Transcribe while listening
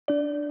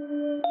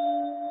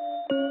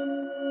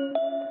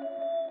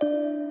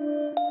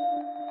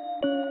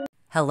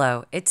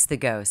Hello, it's the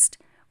Ghost.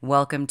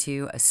 Welcome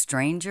to A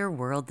Stranger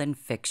World Than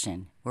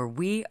Fiction, where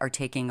we are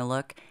taking a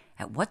look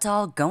at what's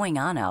all going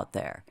on out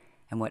there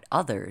and what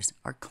others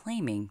are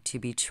claiming to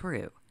be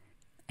true.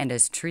 And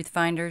as truth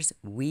finders,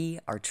 we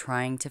are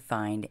trying to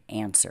find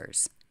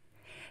answers.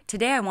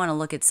 Today I want to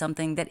look at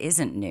something that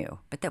isn't new,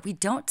 but that we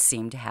don't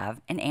seem to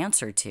have an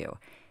answer to.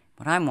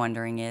 What I'm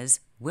wondering is,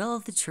 will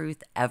the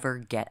truth ever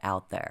get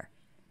out there?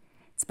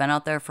 It's been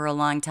out there for a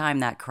long time,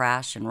 that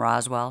crash in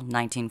Roswell,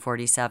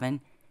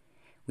 1947.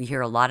 We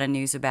hear a lot of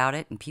news about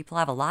it, and people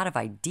have a lot of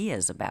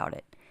ideas about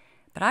it.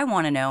 But I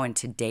want to know, in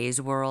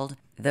today's world,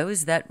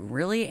 those that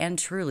really and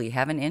truly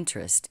have an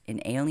interest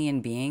in alien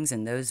beings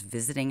and those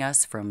visiting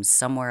us from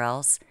somewhere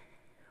else,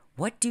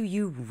 what do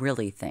you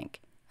really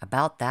think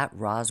about that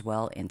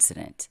Roswell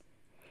incident?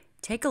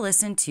 Take a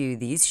listen to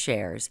these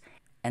shares,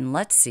 and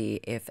let's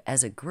see if,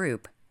 as a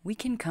group, we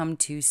can come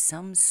to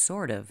some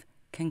sort of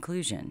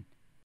conclusion.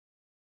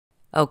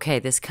 Okay,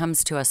 this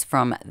comes to us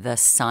from The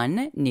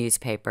Sun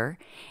newspaper,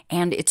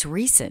 and it's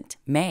recent,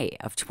 May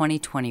of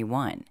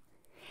 2021.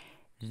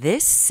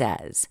 This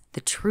says the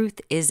truth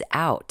is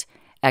out.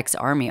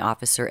 Ex-Army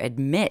officer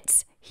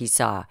admits he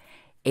saw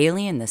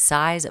alien the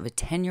size of a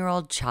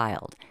 10-year-old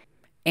child.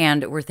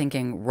 And we're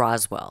thinking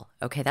Roswell.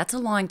 Okay, that's a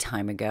long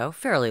time ago,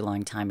 fairly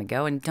long time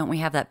ago, and don't we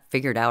have that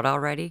figured out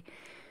already?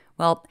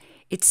 Well,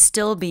 it's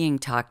still being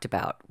talked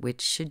about,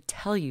 which should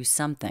tell you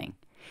something.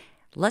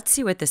 Let's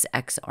see what this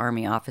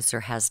ex-Army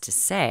officer has to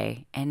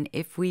say and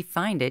if we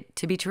find it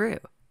to be true.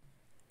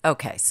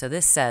 Okay, so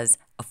this says,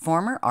 a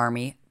former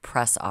Army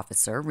press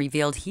officer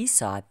revealed he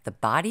saw the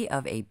body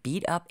of a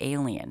beat-up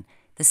alien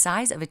the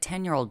size of a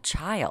 10-year-old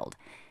child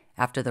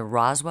after the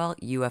Roswell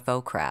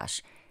UFO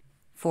crash.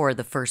 For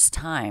the first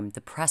time, the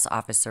press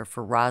officer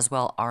for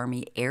Roswell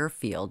Army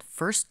Airfield,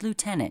 First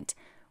Lieutenant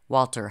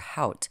Walter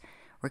Haut,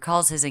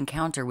 recalls his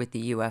encounter with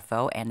the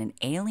UFO and an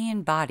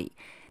alien body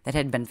that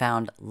had been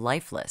found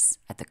lifeless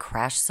at the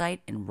crash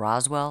site in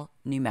Roswell,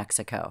 New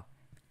Mexico.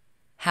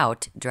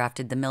 Haut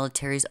drafted the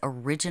military's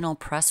original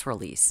press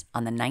release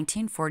on the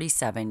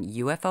 1947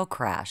 UFO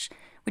crash,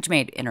 which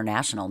made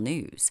international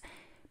news.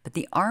 But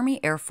the Army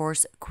Air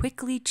Force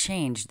quickly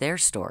changed their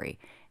story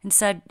and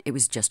said it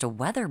was just a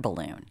weather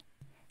balloon.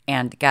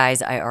 And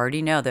guys, I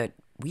already know that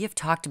we have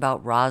talked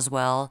about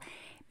Roswell.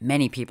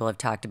 Many people have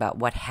talked about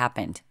what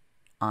happened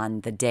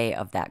on the day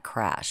of that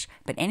crash.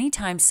 But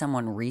anytime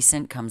someone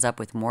recent comes up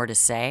with more to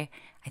say,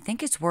 I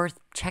think it's worth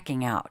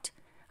checking out.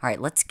 All right,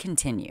 let's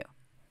continue.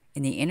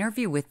 In the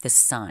interview with The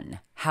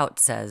Sun, Haut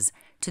says,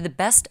 to the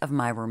best of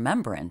my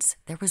remembrance,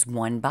 there was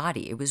one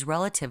body. It was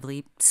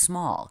relatively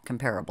small,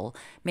 comparable,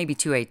 maybe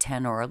to a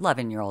 10 or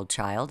 11-year-old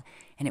child,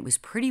 and it was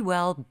pretty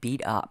well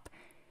beat up.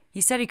 He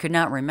said he could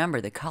not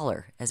remember the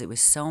color, as it was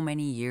so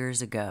many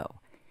years ago.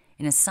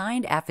 In a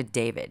signed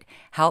affidavit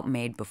Haut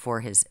made before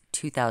his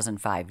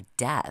 2005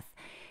 death,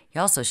 he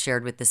also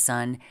shared with The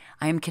Sun,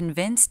 I am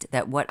convinced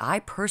that what I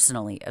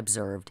personally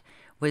observed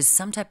was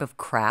some type of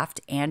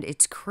craft and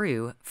its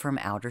crew from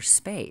outer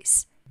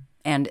space.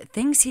 And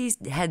things he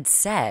had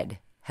said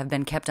have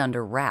been kept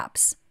under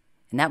wraps,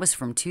 and that was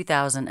from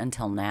 2000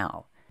 until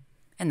now.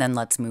 And then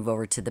let's move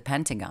over to the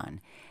Pentagon.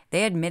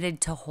 They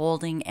admitted to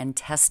holding and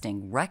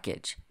testing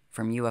wreckage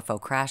from UFO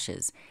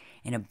crashes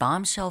in a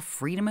bombshell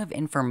Freedom of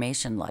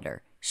Information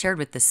letter shared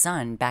with The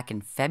Sun back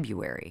in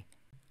February.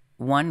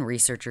 One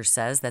researcher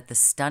says that the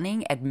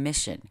stunning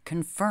admission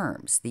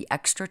confirms the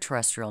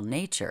extraterrestrial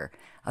nature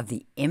of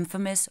the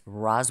infamous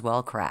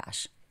Roswell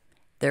crash.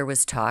 There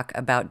was talk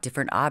about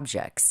different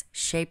objects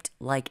shaped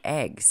like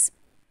eggs,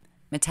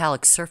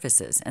 metallic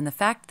surfaces, and the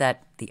fact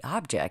that the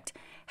object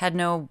had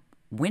no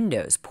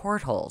windows,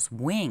 portholes,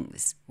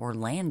 wings, or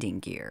landing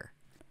gear.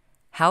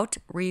 Haut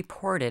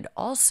reported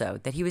also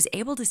that he was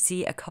able to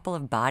see a couple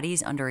of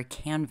bodies under a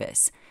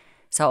canvas,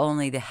 saw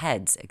only the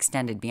heads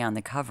extended beyond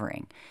the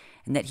covering,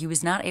 and that he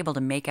was not able to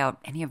make out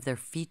any of their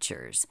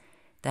features.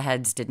 The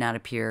heads did not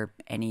appear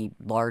any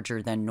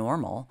larger than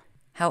normal.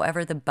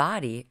 However, the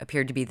body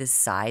appeared to be the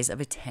size of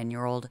a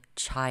 10-year-old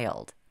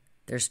child.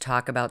 There's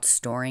talk about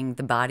storing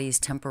the bodies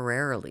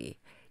temporarily,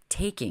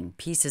 taking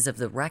pieces of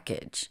the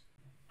wreckage.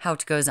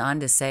 Haut goes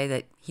on to say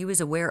that he was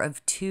aware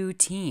of 2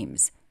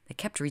 teams that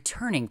kept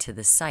returning to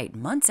the site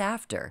months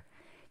after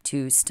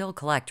to still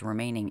collect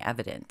remaining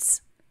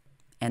evidence,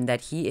 and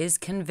that he is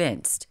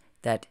convinced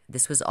that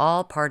this was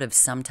all part of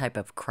some type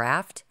of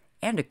craft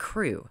and a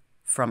crew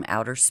from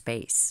outer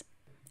space.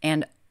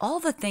 And all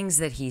the things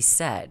that he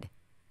said,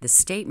 the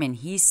statement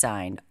he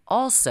signed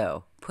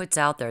also puts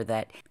out there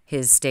that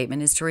his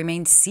statement is to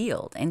remain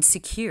sealed and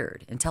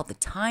secured until the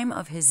time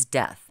of his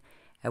death,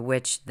 at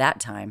which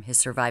that time his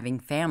surviving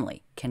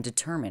family can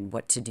determine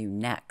what to do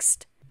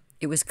next.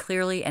 It was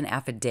clearly an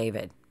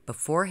affidavit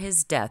before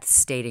his death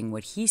stating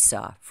what he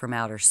saw from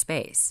outer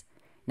space.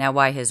 Now,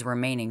 why his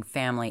remaining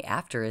family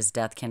after his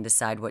death can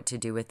decide what to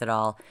do with it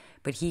all,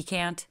 but he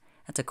can't,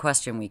 that's a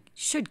question we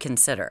should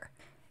consider.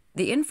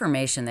 The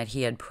information that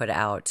he had put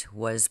out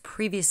was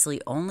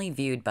previously only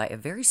viewed by a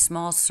very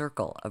small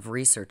circle of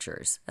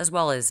researchers, as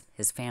well as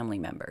his family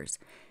members.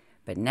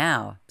 But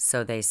now,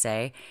 so they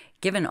say,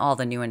 given all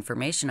the new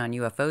information on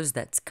UFOs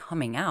that's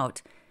coming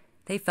out,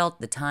 they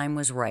felt the time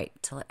was right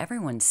to let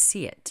everyone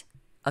see it.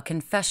 A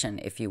confession,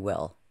 if you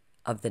will,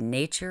 of the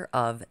nature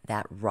of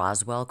that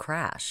Roswell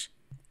crash.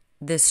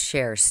 This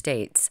share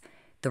states,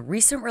 the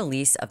recent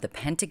release of the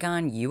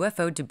Pentagon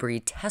UFO debris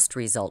test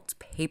results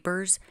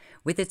papers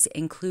with its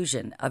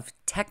inclusion of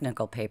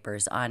technical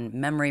papers on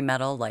memory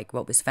metal like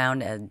what was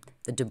found in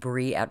the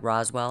debris at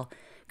Roswell,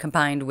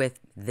 combined with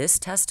this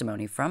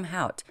testimony from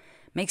Hout,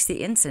 makes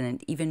the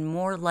incident even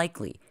more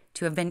likely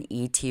to have been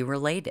ET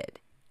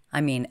related.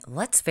 I mean,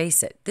 let's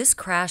face it, this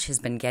crash has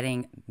been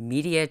getting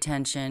media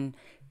attention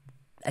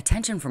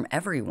from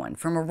everyone,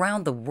 from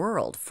around the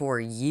world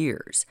for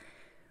years.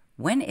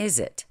 When is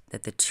it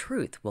that the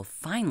truth will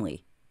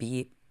finally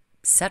be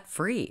set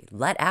free,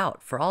 let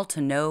out for all to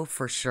know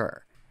for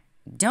sure?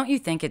 Don't you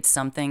think it's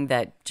something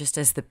that, just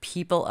as the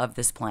people of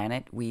this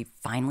planet, we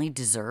finally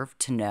deserve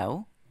to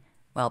know?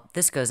 Well,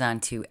 this goes on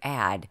to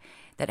add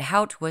that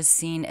Hout was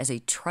seen as a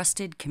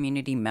trusted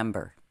community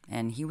member,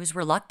 and he was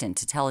reluctant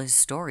to tell his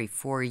story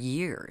for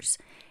years.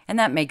 And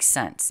that makes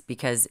sense,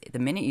 because the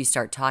minute you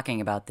start talking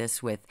about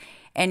this with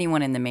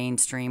anyone in the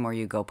mainstream or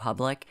you go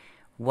public,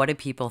 what do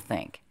people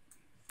think?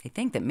 They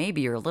think that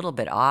maybe you're a little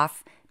bit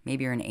off,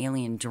 maybe you're an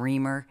alien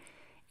dreamer,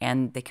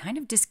 and they kind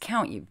of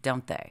discount you,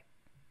 don't they?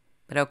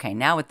 But okay,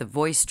 now with the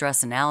voice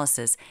stress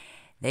analysis,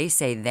 they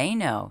say they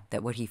know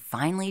that what he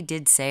finally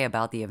did say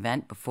about the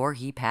event before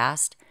he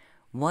passed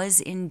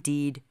was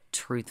indeed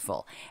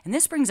truthful. And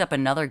this brings up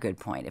another good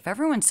point. If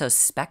everyone's so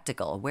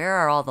skeptical, where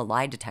are all the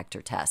lie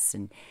detector tests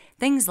and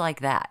things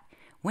like that?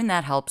 Wouldn't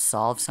that help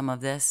solve some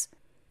of this?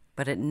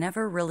 But it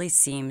never really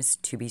seems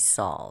to be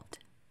solved,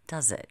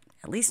 does it?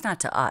 At least not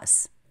to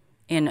us.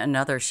 In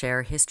another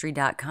share,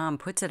 History.com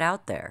puts it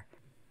out there.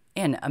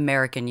 In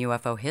American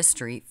UFO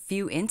history,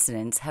 few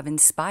incidents have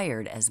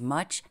inspired as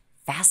much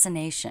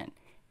fascination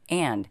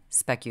and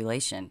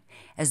speculation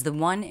as the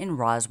one in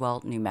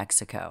Roswell, New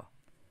Mexico.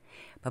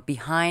 But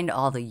behind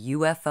all the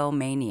UFO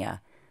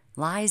mania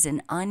lies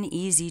an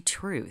uneasy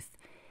truth.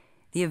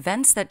 The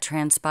events that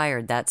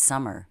transpired that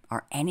summer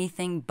are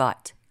anything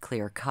but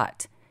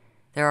clear-cut.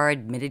 There are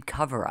admitted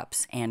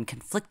cover-ups and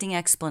conflicting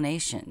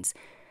explanations.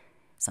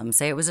 Some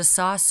say it was a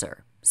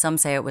saucer. Some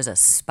say it was a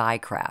spy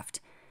craft.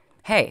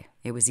 Hey,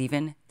 it was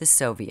even the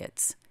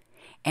Soviets.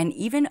 And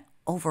even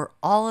over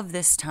all of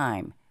this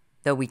time,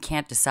 though we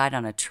can't decide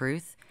on a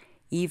truth,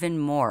 even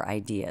more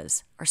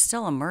ideas are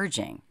still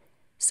emerging.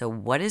 So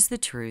what is the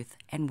truth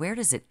and where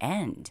does it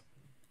end?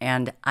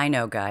 And I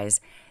know,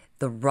 guys,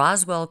 the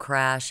Roswell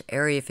crash,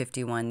 Area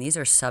 51, these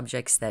are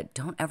subjects that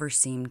don't ever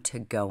seem to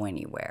go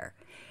anywhere.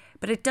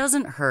 But it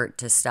doesn't hurt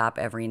to stop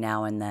every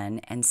now and then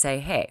and say,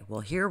 hey,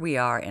 well, here we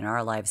are in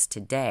our lives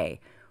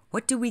today.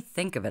 What do we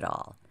think of it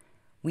all?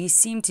 We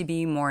seem to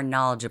be more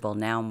knowledgeable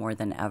now more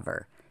than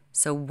ever.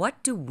 So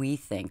what do we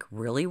think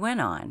really went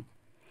on?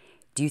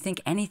 Do you think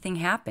anything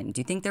happened?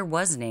 Do you think there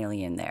was an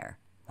alien there?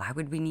 Why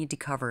would we need to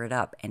cover it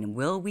up? And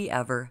will we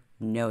ever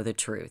know the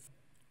truth?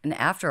 And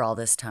after all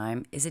this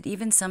time, is it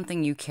even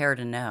something you care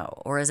to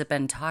know? Or has it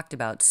been talked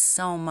about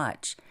so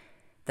much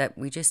that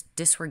we just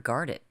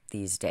disregard it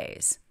these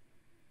days?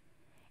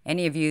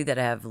 Any of you that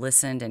have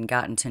listened and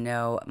gotten to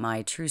know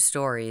my true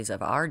stories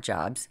of our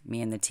jobs,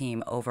 me and the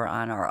team over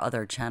on our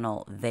other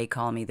channel, They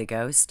Call Me the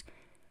Ghost,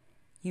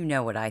 you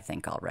know what I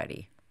think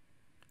already.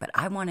 But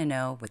I want to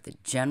know what the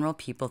general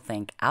people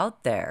think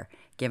out there,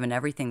 given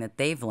everything that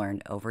they've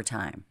learned over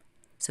time.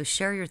 So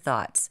share your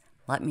thoughts.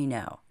 Let me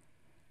know.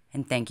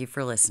 And thank you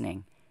for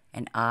listening.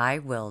 And I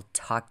will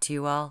talk to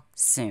you all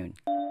soon.